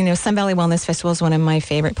 Sun Valley Wellness Festival is one of my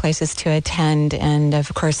favorite places to attend and,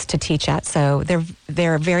 of course, to teach at. So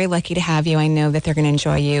they're very lucky to have you. I know that they're going to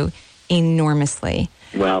enjoy you enormously.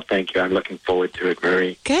 Well, thank you. I'm looking forward to it,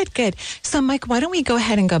 Marie. Good. So, Mike, why don't we go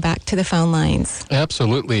ahead and go back to the phone lines?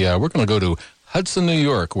 Absolutely. We're going to go to Hudson, New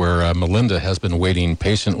York, where Melinda has been waiting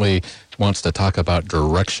patiently, wants to talk about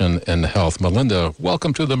direction and health. Melinda,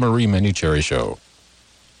 welcome to the Marie Manuchehri Show.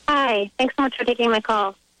 Hi. Thanks so much for taking my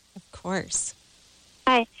call. Of course.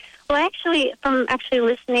 Hi. Well, from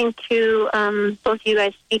listening to both you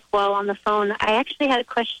guys speak well on the phone, I actually had a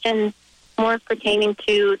question more pertaining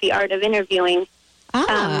to the art of interviewing.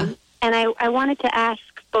 And I wanted to ask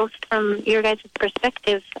both from your guys'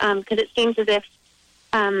 perspective, because it seems as if,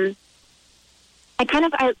 I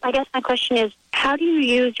guess my question is, how do you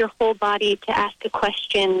use your whole body to ask a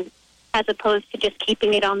question as opposed to just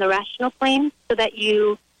keeping it on the rational plane so that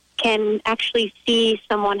you can actually see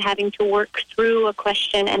someone having to work through a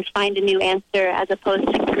question and find a new answer as opposed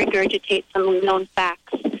to regurgitate some known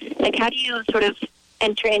facts? Like, how do you sort of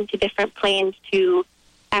enter into different planes to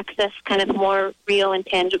access kind of more real and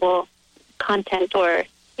tangible content or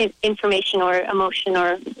information or emotion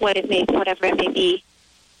or whatever it may be?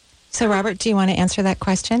 So, Robert, do you want to answer that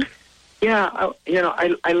question? Yeah,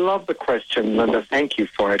 I love the question, Linda. Thank you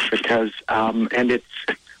for it because,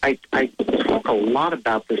 I talk a lot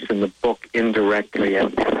about this in the book indirectly,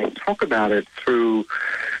 and I talk about it through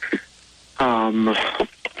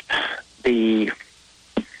the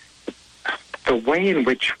way in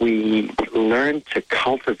which we learn to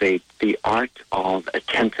cultivate the art of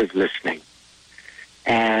attentive listening.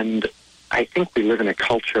 And I think we live in a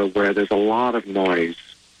culture where there's a lot of noise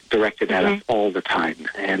directed at us all the time.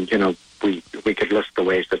 And, we could list the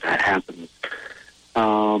ways that happens.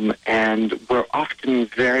 And we're often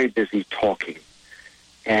very busy talking.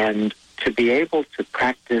 And to be able to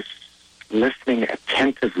practice listening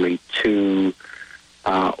attentively to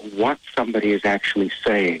what somebody is actually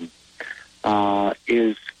saying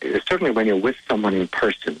is certainly when you're with someone in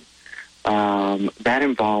person, that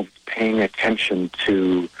involves paying attention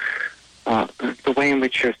to the way in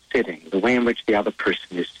which you're sitting, the way in which the other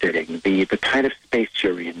person is sitting, the kind of space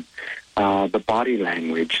you're in, the body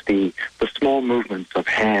language, the small movements of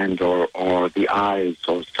hand or the eyes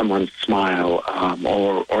or someone's smile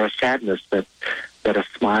or a sadness that a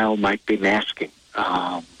smile might be masking,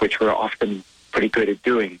 which we're often pretty good at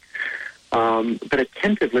doing. But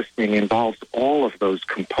attentive listening involves all of those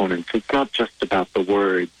components. It's not just about the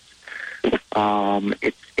words.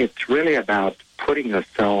 It's really about putting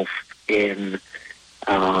yourself in,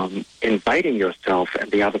 inviting yourself and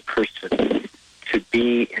the other person to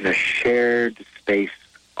be in a shared space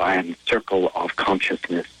and circle of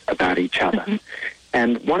consciousness about each other. Mm-hmm.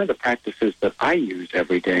 And one of the practices that I use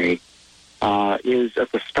every day is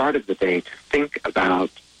at the start of the day to think about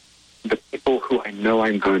the people who I know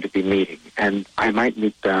I'm going to be meeting. And I might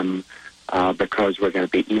meet them because we're going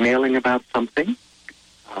to be emailing about something.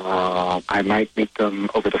 I might meet them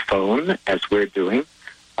over the phone, as we're doing,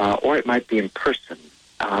 or it might be in person.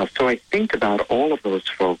 So I think about all of those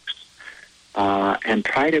folks and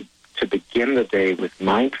try to begin the day with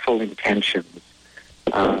mindful intentions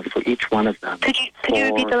for each one of them. Could you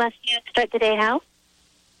repeat the last you start the day how?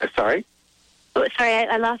 Sorry? Oh, sorry,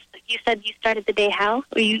 I lost. You said you started the day how?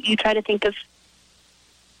 Or you try to think of...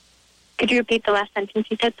 Could you repeat the last sentence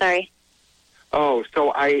you said? Sorry. Oh,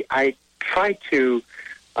 so I try to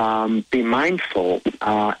be mindful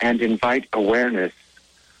and invite awareness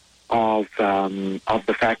of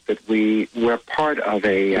the fact that we're part of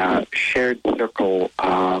a shared circle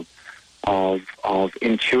of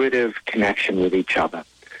intuitive connection with each other.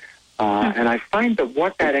 And I find that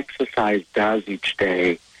what that exercise does each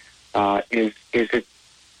day is it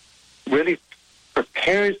really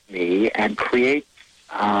prepares me and creates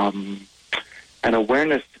an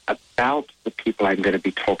awareness about the people I'm going to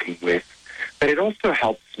be talking with. But it also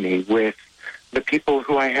helps me with the people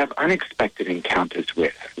who I have unexpected encounters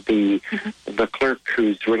with. The clerk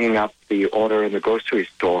who's ringing up the order in the grocery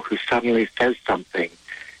store who suddenly says something.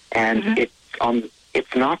 And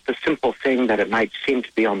it's not the simple thing that it might seem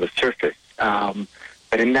to be on the surface.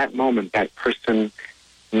 But in that moment, that person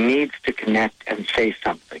needs to connect and say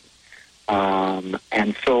something.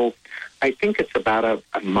 And so I think it's about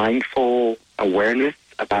a mindful awareness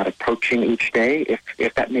about approaching each day,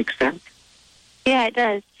 if that makes sense. Yeah, it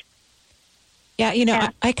does. Yeah,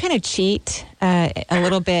 I kind of cheat a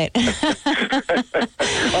little bit.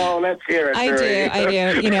 Oh, let's hear it. I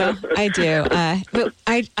do. But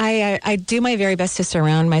I do my very best to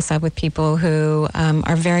surround myself with people who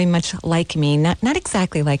are very much like me, not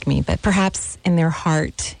exactly like me, but perhaps in their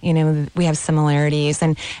heart, we have similarities.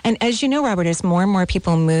 And as you know, Robert, as more and more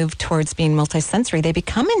people move towards being multisensory, they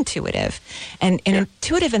become intuitive and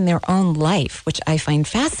intuitive in their own life, which I find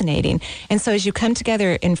fascinating. And so as you come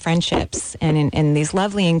together in friendships and in these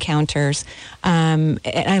lovely encounters, And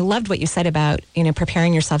I loved what you said about,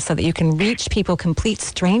 preparing yourself so that you can reach people, complete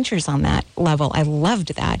strangers on that level. I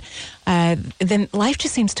loved that. Then life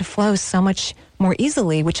just seems to flow so much more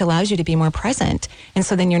easily, which allows you to be more present. And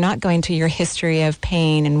so then you're not going to your history of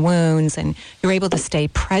pain and wounds, and you're able to stay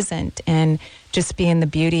present and just be in the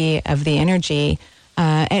beauty of the energy.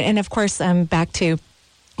 And of course, back to,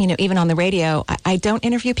 even on the radio, I don't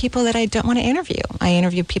interview people that I don't want to interview. I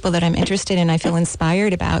interview people that I'm interested in, I feel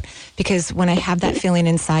inspired about, because when I have that feeling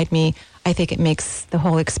inside me, I think it makes the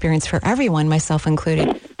whole experience for everyone, myself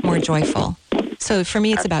included, more joyful. So for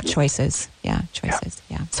me, it's about choices. Yeah, choices.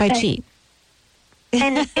 Yeah. So I cheat.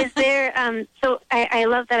 And is there, so I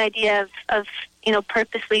love that idea of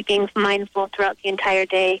purposely being mindful throughout the entire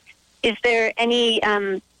day. Is there any,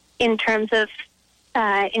 in terms of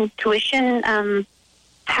intuition,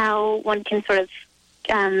 how one can sort of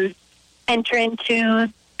enter into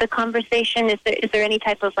the conversation? Is there any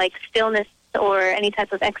type of stillness or any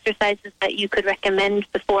type of exercises that you could recommend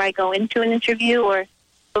before I go into an interview or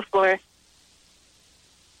before?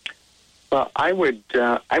 Well, I would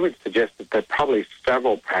suggest that there are probably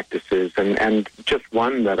several practices, and just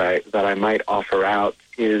one that I might offer out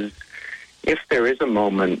is, if there is a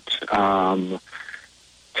moment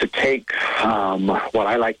to take what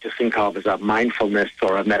I like to think of as a mindfulness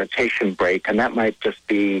or a meditation break, and that might just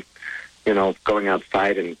be, going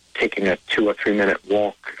outside and taking a 2 or 3 minute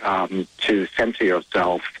walk to center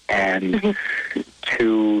yourself and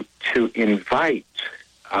to invite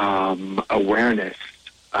awareness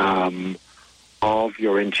of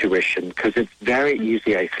your intuition, because it's very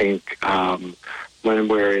easy, I think, when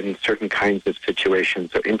we're in certain kinds of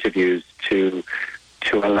situations or interviews to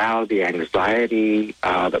allow the anxiety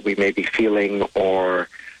that we may be feeling, or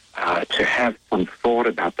to have some thought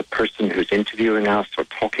about the person who's interviewing us or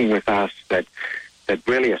talking with us that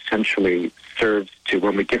really essentially serves to,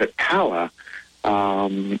 when we give it power,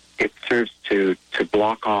 it serves to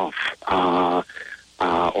block off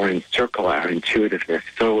or encircle our intuitiveness.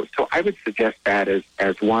 So I would suggest that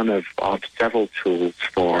as one of several tools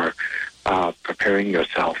for preparing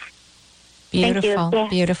yourself. Beautiful,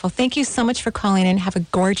 beautiful. Thank you so much for calling in. Have a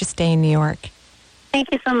gorgeous day in New York.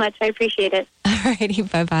 Thank you so much. I appreciate it. All righty,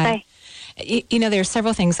 bye-bye. Bye. There are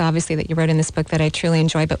several things, obviously, that you wrote in this book that I truly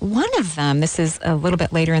enjoy, but one of them, this is a little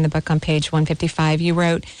bit later in the book on page 155, you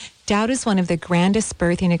wrote, doubt is one of the grandest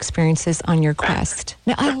birthing experiences on your quest.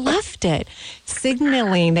 Now, I loved it,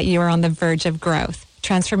 signaling that you are on the verge of growth.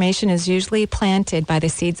 Transformation is usually planted by the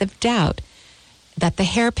seeds of doubt that the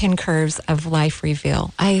hairpin curves of life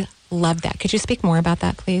reveal. I love that. Could you speak more about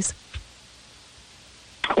that, please?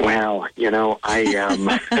 Well, I...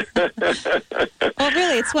 Well,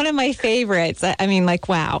 really, it's one of my favorites. I mean,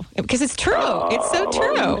 wow, because it's true. It's so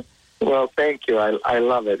true. Well, thank you. I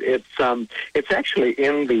love it. It's actually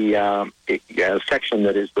in the section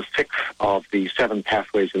that is the 6th of the 7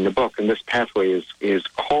 pathways in the book, and this pathway is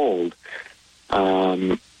called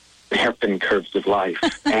hairpin curves of life.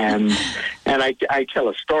 And I tell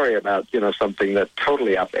a story about something that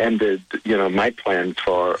totally upended my plans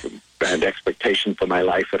for and expectation for my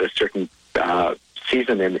life at a certain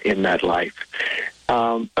season in that life.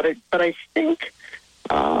 But I think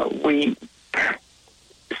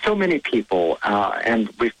so many people, and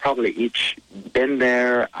we've probably each been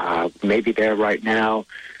there, maybe there right now,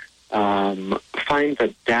 find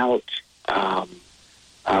that doubt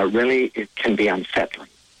really it can be unsettling.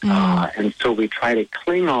 And so we try to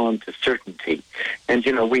cling on to certainty. And,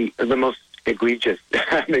 the most egregious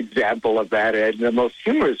example of that, and the most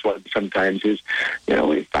humorous one sometimes is,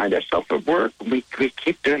 we find ourselves at work, we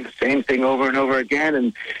keep doing the same thing over and over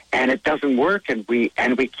again, and it doesn't work, and we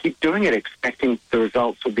keep doing it expecting the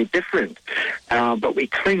results will be different. But we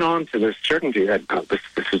cling on to the certainty that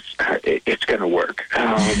it's going to work.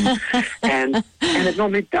 And it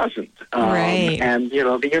normally doesn't. Right. And,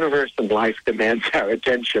 the universe and life demands our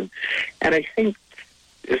attention. And I think,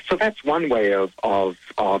 so that's one way of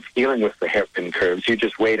dealing with the hairpin curves. You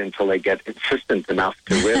just wait until they get insistent enough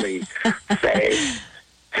to really say,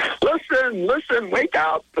 listen, wake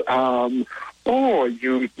up. Or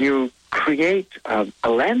you create a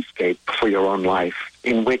landscape for your own life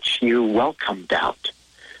in which you welcome doubt.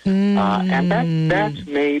 And that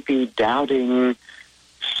may be doubting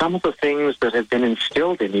some of the things that have been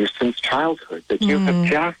instilled in you since childhood, that you have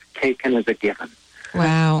just taken as a given.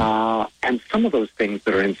 Wow. And some of those things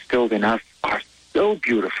that are instilled in us are so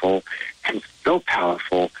beautiful and so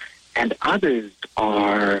powerful, and others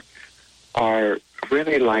are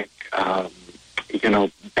really like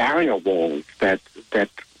barrier walls that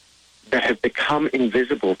have become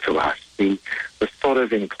invisible to us. The sort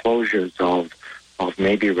of enclosures of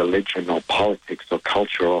maybe religion or politics or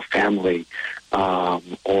culture or family,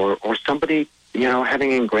 or somebody,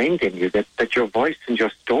 having ingrained in you that your voice and your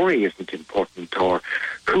story isn't important, or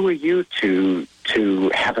who are you to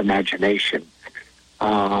have imagination?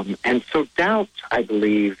 And so doubt, I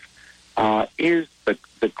believe, is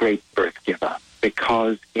the great birth giver,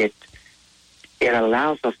 because it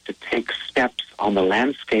allows us to take steps on the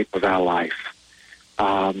landscape of our life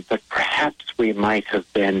that perhaps we might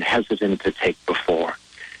have been hesitant to take before.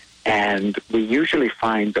 And we usually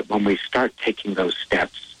find that when we start taking those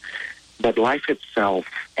steps, that life itself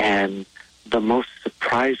and the most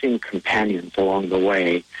surprising companions along the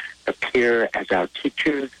way appear as our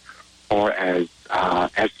teachers or as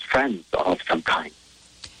friends of some kind.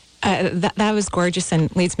 That was gorgeous,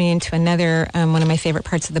 and leads me into another one of my favorite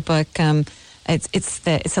parts of the book.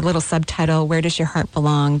 It's a little subtitle, "Where Does Your Heart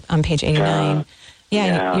Belong?" on page 89.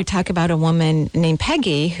 You talk about a woman named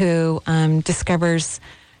Peggy who discovers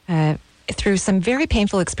through some very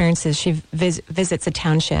painful experiences. She visits a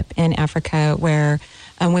township in Africa where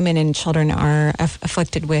women and children are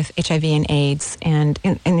afflicted with HIV and AIDS, and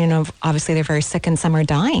obviously they're very sick, and some are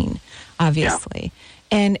dying, obviously. Yeah.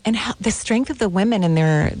 And how the strength of the women and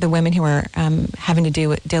the women who are having to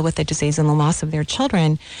deal with the disease and the loss of their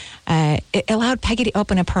children, it allowed Peggy to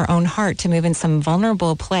open up her own heart to move in some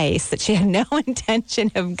vulnerable place that she had no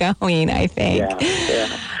intention of going, I think. Yeah.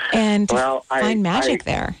 And find magic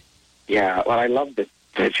there. Yeah, well, I love that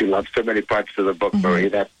you love so many parts of the book, Marie.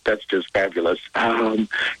 That's just fabulous.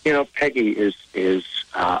 Peggy is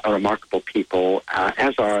a remarkable people,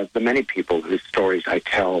 as are the many people whose stories I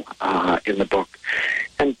tell in the book.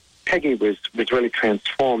 And Peggy was really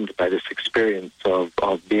transformed by this experience of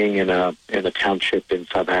being in a township in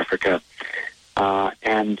South Africa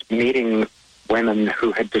and meeting women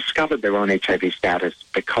who had discovered their own HIV status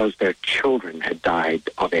because their children had died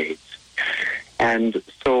of AIDS. And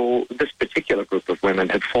so this particular group of women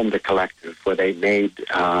had formed a collective where they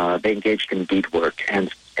engaged in beadwork,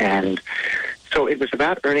 and so it was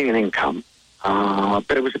about earning an income,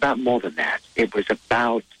 but it was about more than that. It was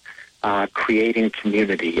about creating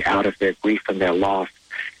community out of their grief and their loss,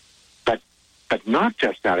 but not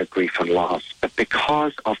just out of grief and loss, but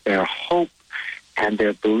because of their hope and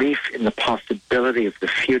their belief in the possibility of the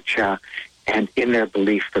future, and in their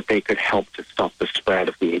belief that they could help to stop the spread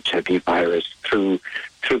of the HIV virus through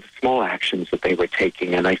the small actions that they were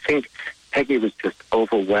taking. And I think Peggy was just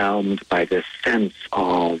overwhelmed by this sense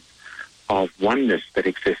of oneness that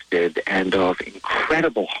existed and of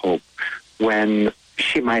incredible hope when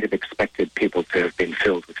she might have expected people to have been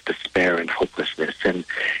filled with despair and hopelessness. And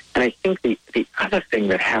I think the other thing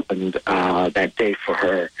that happened that day for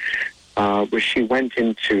her was she went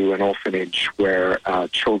into an orphanage where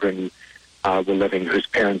children were living whose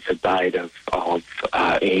parents had died of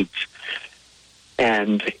AIDS.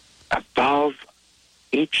 And above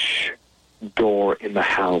each door in the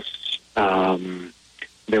house,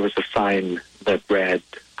 there was a sign that read,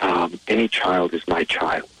 "Any child is my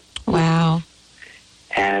child." Wow.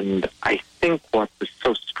 And I think what was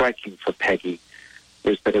so striking for Peggy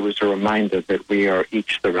was that it was a reminder that we are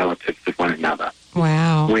each the relatives of one another.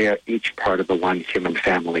 Wow. We are each part of the one human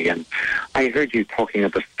family. And I heard you talking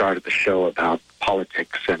at the start of the show about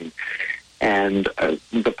politics, and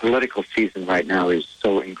the political season right now is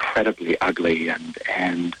so incredibly ugly,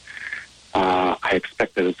 and I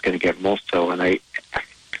expect that it's going to get more so. And I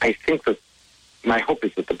think that my hope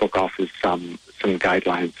is that the book offers some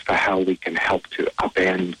guidelines for how we can help to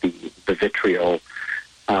upend the vitriol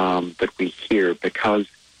that we hear, because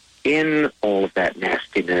in all of that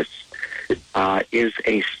nastiness is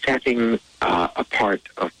a setting apart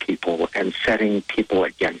of people and setting people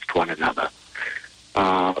against one another,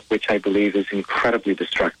 which I believe is incredibly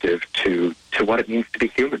destructive to what it means to be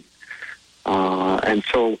human. And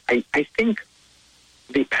so I think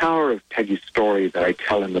the power of Peggy's story that I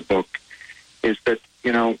tell in the book is that,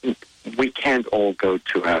 we can't all go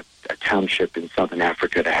to a township in Southern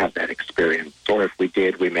Africa to have that experience, or if we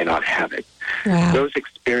did, we may not have it. Wow. Those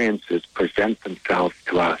experiences present themselves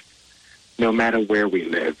to us no matter where we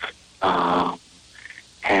live.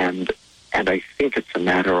 And I think it's a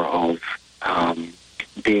matter of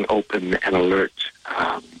being open and alert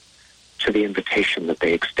to the invitation that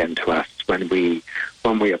they extend to us when we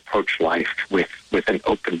approach life with an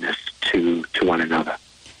openness to one another.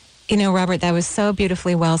 Robert, that was so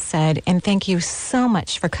beautifully well said, and thank you so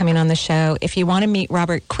much for coming on the show. If you want to meet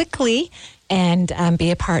Robert quickly and be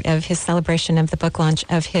a part of his celebration of the book launch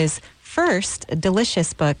of his first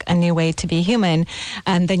delicious book, A New Way to Be Human,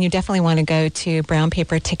 then you definitely want to go to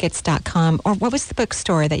brownpapertickets.com, or what was the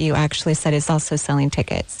bookstore that you actually said is also selling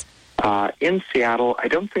tickets? In Seattle, I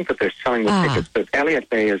don't think that they're selling the tickets, but Elliott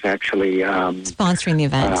Bay is actually sponsoring the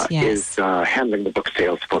event. Yes, is handling the book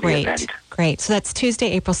sales for the event. Great. So that's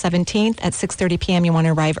Tuesday, April 17th at 6:30 p.m. You want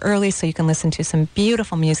to arrive early so you can listen to some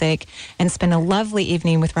beautiful music and spend a lovely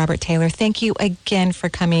evening with Robert Taylor. Thank you again for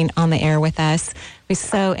coming on the air with us. We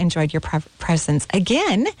so enjoyed your presence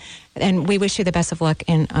again, and we wish you the best of luck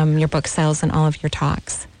in your book sales and all of your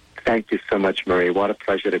talks. Thank you so much, Marie. What a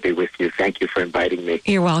pleasure to be with you. Thank you for inviting me.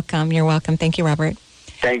 You're welcome. You're welcome. Thank you, Robert.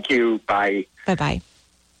 Thank you. Bye. Bye-bye.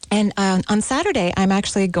 And on Saturday, I'm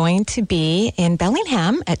actually going to be in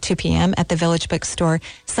Bellingham at 2 p.m. at the Village Bookstore,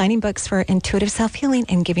 signing books for intuitive self-healing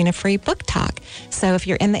and giving a free book talk. So if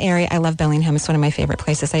you're in the area, I love Bellingham. It's one of my favorite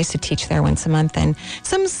places. I used to teach there once a month. And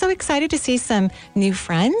so I'm so excited to see some new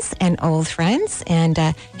friends and old friends and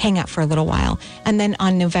hang out for a little while. And then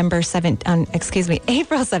on April 17th,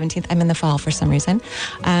 I'm in the fall for some reason,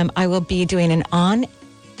 I will be doing an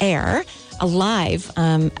on-air, a live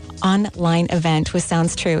online event with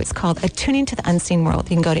Sounds True. It's called Attuning to the Unseen World.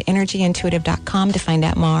 You can go to energyintuitive.com to find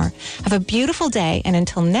out more. Have a beautiful day, and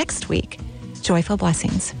until next week, joyful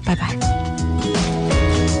blessings. Bye-bye.